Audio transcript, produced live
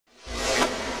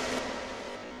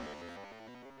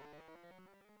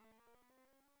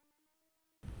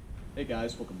Hey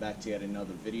guys, welcome back to yet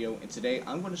another video, and today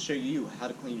I'm going to show you how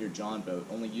to clean your John boat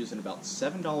only using about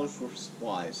 $7 worth of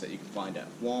supplies that you can find at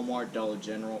Walmart, Dollar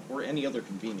General, or any other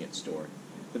convenience store.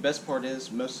 The best part is,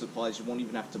 most supplies you won't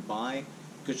even have to buy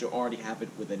because you already have it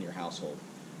within your household.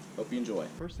 Hope you enjoy.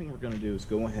 First thing we're going to do is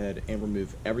go ahead and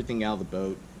remove everything out of the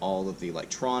boat, all of the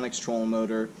electronics, trolling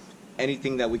motor,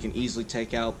 anything that we can easily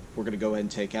take out, we're going to go ahead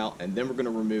and take out, and then we're going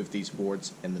to remove these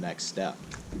boards in the next step.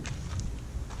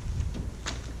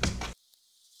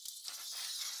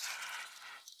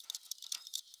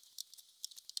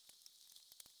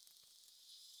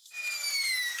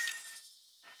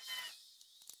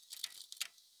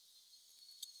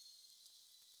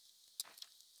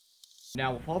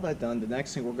 Now, with all that done, the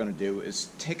next thing we're going to do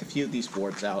is take a few of these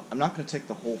boards out. I'm not going to take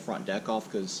the whole front deck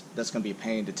off because that's going to be a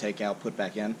pain to take out, put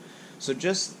back in. So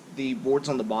just the boards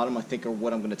on the bottom, I think, are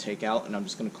what I'm going to take out, and I'm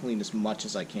just going to clean as much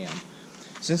as I can.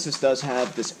 Since this does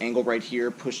have this angle right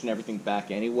here pushing everything back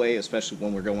anyway, especially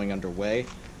when we're going underway,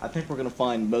 I think we're going to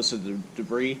find most of the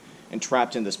debris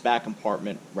entrapped in this back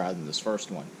compartment rather than this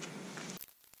first one.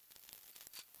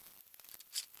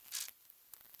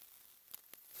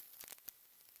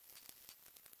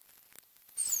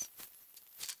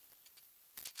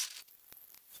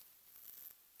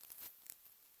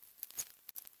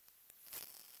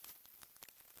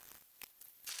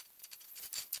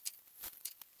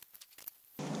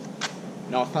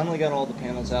 Now I finally got all the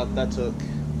panels out. That took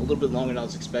a little bit longer than I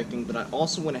was expecting, but I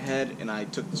also went ahead and I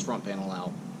took this front panel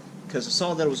out because I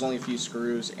saw that it was only a few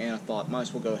screws, and I thought might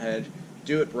as well go ahead,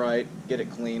 do it right, get it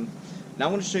clean. Now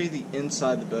I'm going to show you the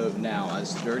inside of the boat now,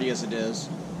 as dirty as it is,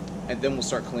 and then we'll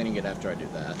start cleaning it after I do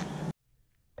that.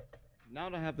 Now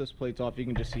that I have those plates off, you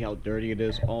can just see how dirty it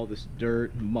is. All this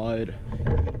dirt, mud, a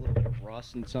little bit of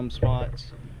rust in some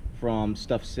spots from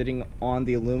stuff sitting on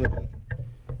the aluminum.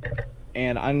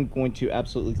 And I'm going to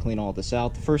absolutely clean all this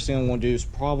out. The first thing I'm going to do is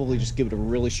probably just give it a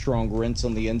really strong rinse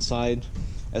on the inside,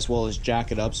 as well as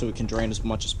jack it up so it can drain as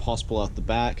much as possible out the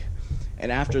back. And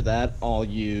after that, I'll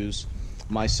use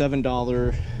my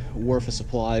 $7 worth of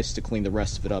supplies to clean the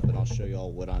rest of it up, and I'll show you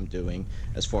all what I'm doing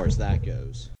as far as that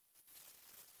goes.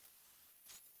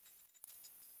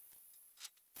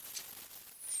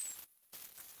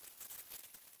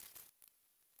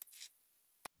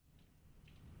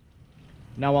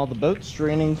 Now, while the boat's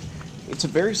draining, it's a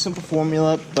very simple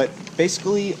formula, but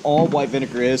basically all white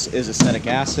vinegar is acetic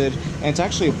acid, and it's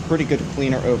actually a pretty good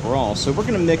cleaner overall. So we're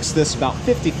going to mix this about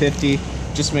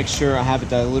 50-50, just make sure I have it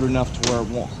diluted enough to where it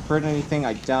won't hurt anything.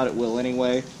 I doubt it will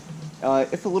anyway.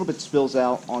 If a little bit spills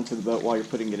out onto the boat while you're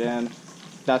putting it in,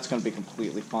 that's going to be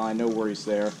completely fine, no worries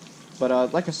there.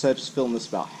 But like I said, just filling this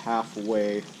about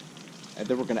halfway, and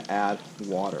then we're going to add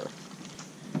water.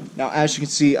 Now, as you can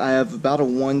see, I have about a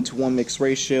 1-to-1 mix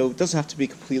ratio. It doesn't have to be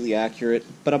completely accurate,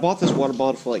 but I bought this water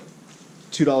bottle for like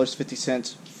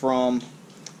 $2.50 from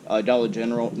Dollar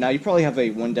General. Now, you probably have a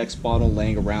Windex bottle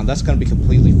laying around. That's going to be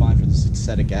completely fine for this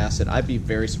acetic acid. I'd be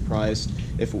very surprised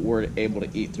if it were able to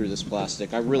eat through this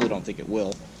plastic. I really don't think it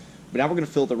will. But now we're going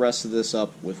to fill the rest of this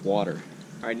up with water.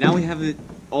 Alright, now we have it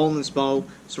all in this bowl,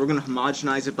 so we're going to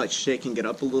homogenize it by shaking it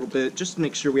up a little bit, just to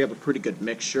make sure we have a pretty good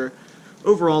mixture.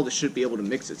 Overall, this should be able to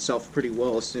mix itself pretty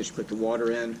well as soon as you put the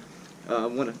water in.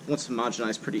 Once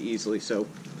homogenized pretty easily. So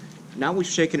now we've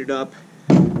shaken it up,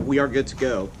 we are good to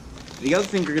go. The other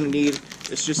thing you're going to need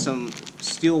is just some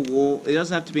steel wool. It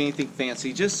doesn't have to be anything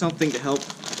fancy, just something to help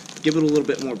give it a little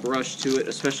bit more brush to it,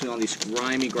 especially on these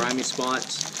grimy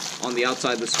spots on the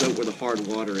outside of the boat where the hard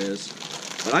water is.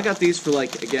 But I got these for,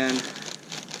 like, again,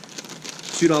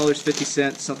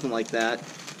 $2.50, something like that.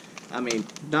 I mean,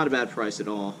 not a bad price at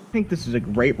all. I think this is a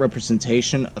great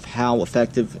representation of how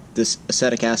effective this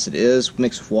acetic acid is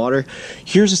mixed with water.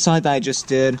 Here's a side that I just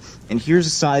did, and here's a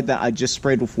side that I just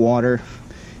sprayed with water.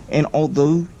 And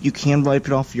although you can wipe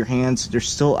it off your hands, there's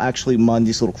still actually mud in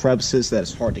these little crevices that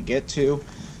is hard to get to.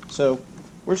 So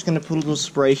we're just going to put a little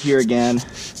spray here again.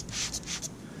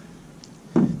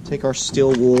 Take our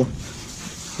steel wool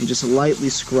and just lightly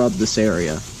scrub this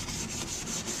area.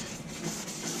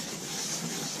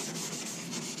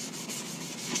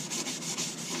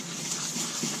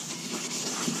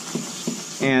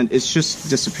 And it's just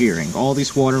disappearing. All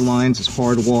these water lines, this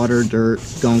hard water, dirt,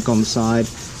 gunk on the side,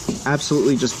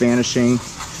 absolutely just vanishing.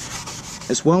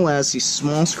 As well as these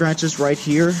small scratches right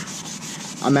here,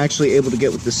 I'm actually able to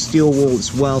get with the steel wool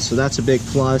as well, so that's a big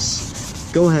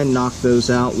plus. Go ahead and knock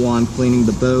those out while I'm cleaning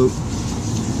the boat.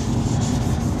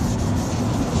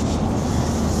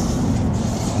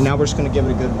 Now we're just going to give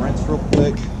it a good rinse real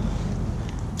quick.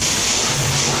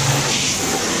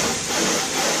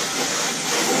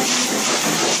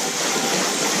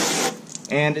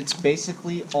 And it's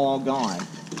basically all gone.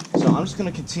 So I'm just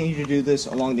going to continue to do this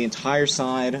along the entire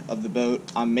side of the boat.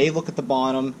 I may look at the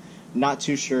bottom, not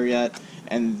too sure yet,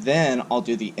 and then I'll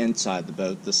do the inside of the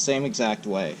boat the same exact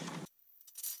way.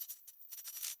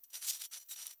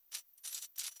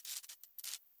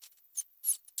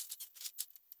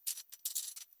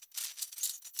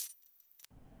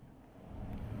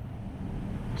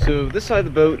 So this side of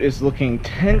the boat is looking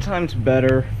 10 times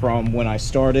better from when I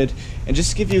started. And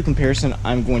just to give you a comparison,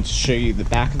 I'm going to show you the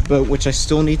back of the boat, which I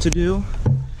still need to do.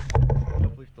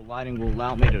 Hopefully if the lighting will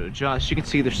allow me to adjust. You can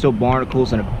see there's still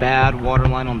barnacles and a bad water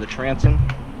line on the transom.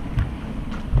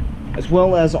 As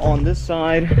well as on this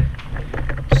side,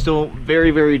 still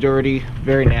very, very dirty,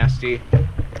 very nasty.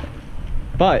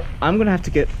 But I'm going to have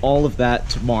to get all of that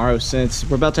tomorrow since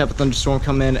we're about to have a thunderstorm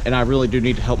come in, and I really do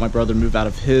need to help my brother move out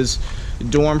of his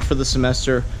dorm for the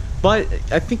semester. But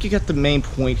I think you get the main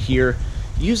point here.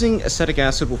 Using acetic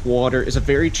acid with water is a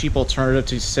very cheap alternative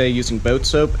to, say, using boat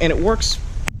soap, and it works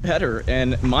better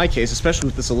in my case, especially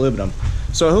with this aluminum.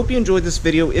 So I hope you enjoyed this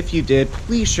video. If you did,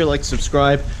 please share, like,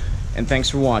 subscribe, and thanks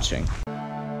for watching.